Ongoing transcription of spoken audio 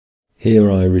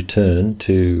Here I return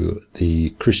to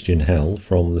the Christian Hell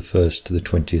from the 1st to the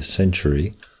 20th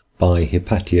century by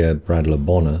Hypatia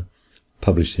Bradlaugh,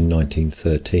 published in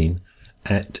 1913,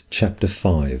 at Chapter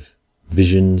 5,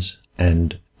 Visions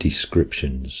and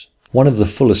Descriptions. One of the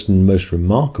fullest and most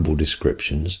remarkable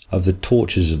descriptions of the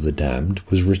tortures of the damned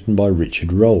was written by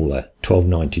Richard Roller,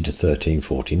 1290 to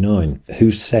 1349,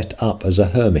 who set up as a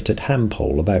hermit at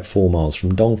Hampole, about 4 miles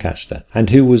from Doncaster, and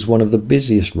who was one of the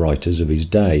busiest writers of his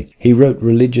day. He wrote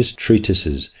religious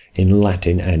treatises in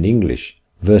Latin and English,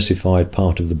 versified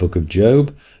part of the Book of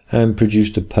Job, and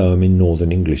produced a poem in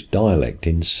Northern English dialect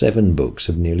in 7 books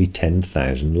of nearly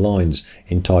 10,000 lines,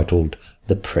 entitled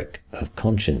The Prick of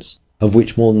Conscience, of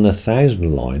which more than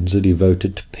 1,000 lines are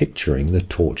devoted to picturing the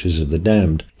tortures of the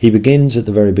damned. He begins at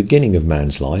the very beginning of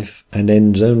man's life, and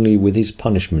ends only with his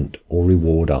punishment or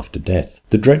reward after death.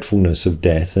 The dreadfulness of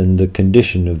death and the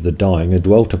condition of the dying are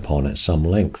dwelt upon at some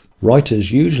length.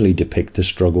 Writers usually depict the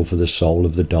struggle for the soul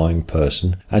of the dying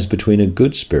person as between a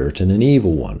good spirit and an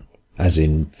evil one, as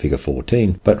in figure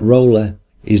 14, but Roller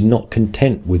is not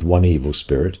content with one evil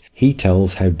spirit. He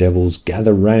tells how devils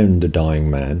gather round the dying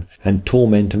man and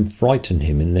torment and frighten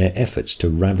him in their efforts to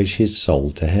ravish his soul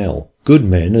to hell. Good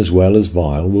men as well as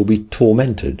vile will be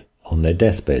tormented on their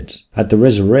deathbeds. At the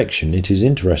resurrection, it is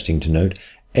interesting to note,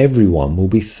 everyone will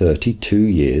be 32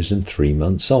 years and 3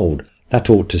 months old. That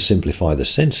ought to simplify the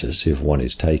census if one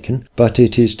is taken, but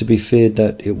it is to be feared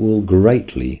that it will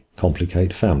greatly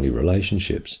complicate family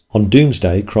relationships. On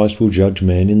Doomsday, Christ will judge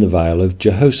men in the vale of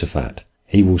Jehoshaphat.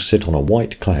 He will sit on a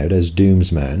white cloud as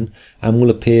doomsman, and will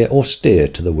appear austere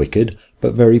to the wicked,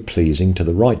 but very pleasing to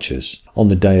the righteous. On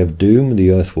the day of doom,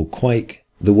 the earth will quake,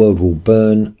 the world will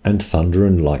burn, and thunder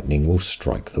and lightning will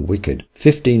strike the wicked.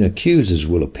 15 accusers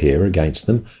will appear against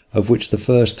them, of which the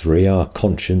first 3 are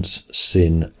conscience,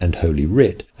 sin, and holy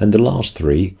writ, and the last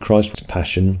 3, Christ's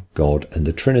passion, God, and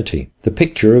the Trinity. The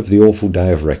picture of the awful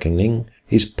day of reckoning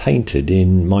is painted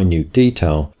in minute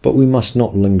detail, but we must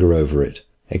not linger over it,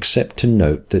 except to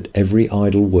note that every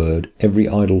idle word, every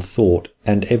idle thought,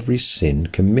 and every sin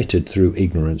committed through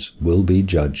ignorance will be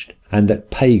judged, and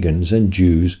that pagans and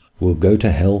Jews will go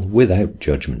to hell without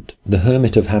judgment. The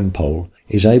hermit of Hampole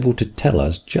is able to tell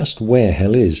us just where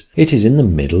hell is. It is in the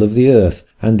middle of the earth,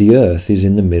 and the earth is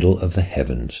in the middle of the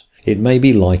heavens. It may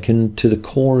be likened to the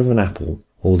core of an apple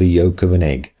or the yolk of an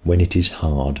egg when it is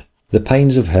hard. The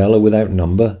pains of hell are without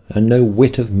number, and no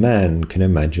wit of man can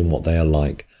imagine what they are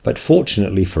like. But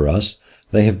fortunately for us,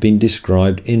 they have been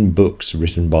described in books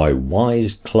written by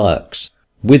wise clerks.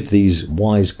 With these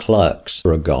wise clerks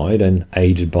for a guide, and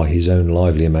aided by his own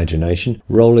lively imagination,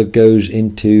 Roller goes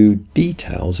into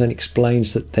details and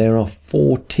explains that there are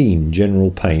 14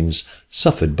 general pains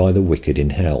suffered by the wicked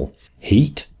in hell.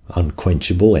 Heat,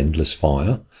 unquenchable endless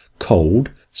fire.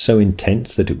 Cold, so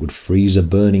intense that it would freeze a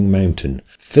burning mountain.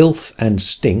 Filth and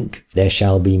stink, there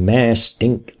shall be mair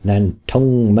stink than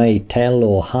tongue may tell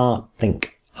or heart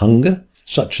think. Hunger,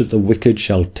 such that the wicked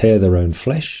shall tear their own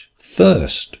flesh.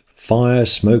 Thirst, fire,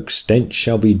 smoke, stench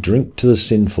shall be drink to the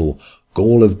sinful.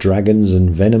 Gall of dragons and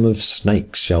venom of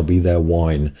snakes shall be their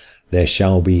wine. There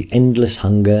shall be endless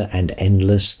hunger and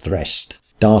endless thirst.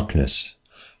 Darkness,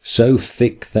 so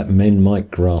thick that men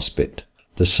might grasp it.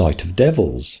 The sight of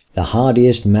devils. The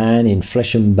hardiest man in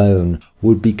flesh and bone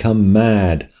would become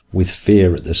mad with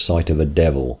fear at the sight of a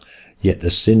devil. Yet the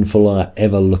sinful are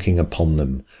ever looking upon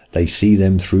them. They see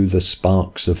them through the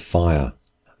sparks of fire.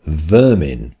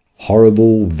 Vermin,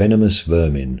 horrible venomous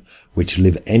vermin, which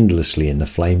live endlessly in the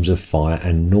flames of fire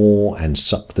and gnaw and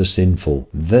suck the sinful.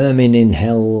 Vermin in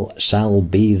hell shall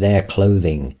be their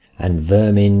clothing, and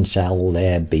vermin shall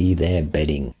there be their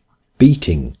bedding.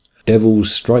 Beating,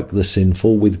 devils strike the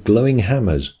sinful with glowing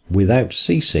hammers without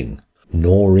ceasing.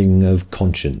 Gnawing of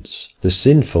conscience, the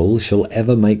sinful shall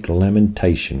ever make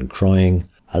lamentation, crying,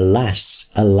 Alas,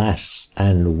 alas,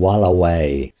 and wall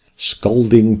away.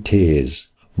 Scalding tears,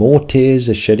 more tears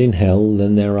are shed in hell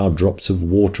than there are drops of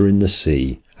water in the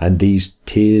sea, and these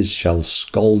tears shall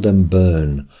scald and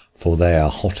burn, for they are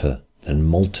hotter than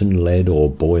molten lead or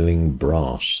boiling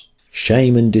brass.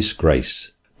 Shame and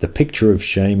disgrace, the picture of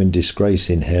shame and disgrace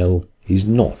in hell is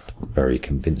not very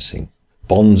convincing.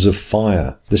 Bonds of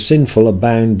fire, the sinful are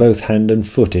bound both hand and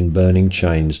foot in burning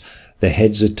chains. Their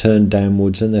heads are turned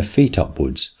downwards and their feet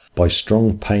upwards. By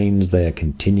strong pains they are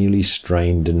continually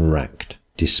strained and racked.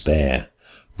 Despair,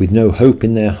 with no hope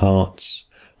in their hearts,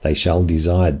 they shall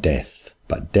desire death,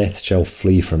 but death shall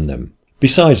flee from them.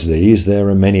 Besides these, there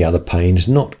are many other pains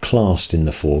not classed in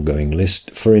the foregoing list,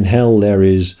 for in hell there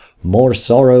is more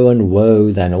sorrow and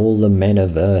woe than all the men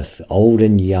of earth, old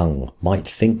and young, might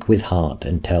think with heart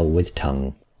and tell with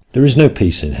tongue. There is no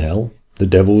peace in hell. The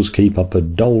devils keep up a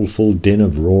doleful din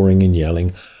of roaring and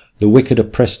yelling. The wicked are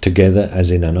pressed together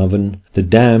as in an oven. The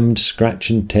damned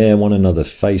scratch and tear one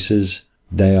another's faces.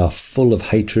 They are full of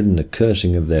hatred and the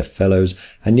cursing of their fellows,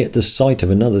 and yet the sight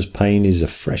of another's pain is a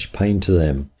fresh pain to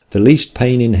them. The least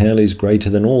pain in hell is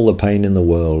greater than all the pain in the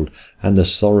world, and the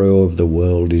sorrow of the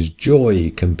world is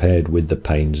joy compared with the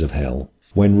pains of hell.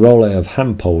 When Rollet of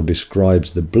Hampole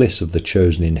describes the bliss of the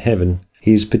chosen in heaven,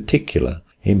 he is particular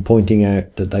in pointing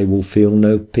out that they will feel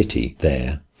no pity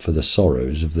there for the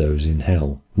sorrows of those in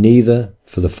hell, neither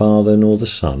for the father nor the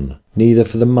son, neither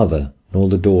for the mother nor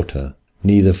the daughter,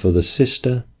 neither for the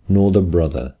sister nor the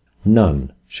brother.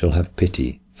 None shall have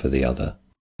pity for the other.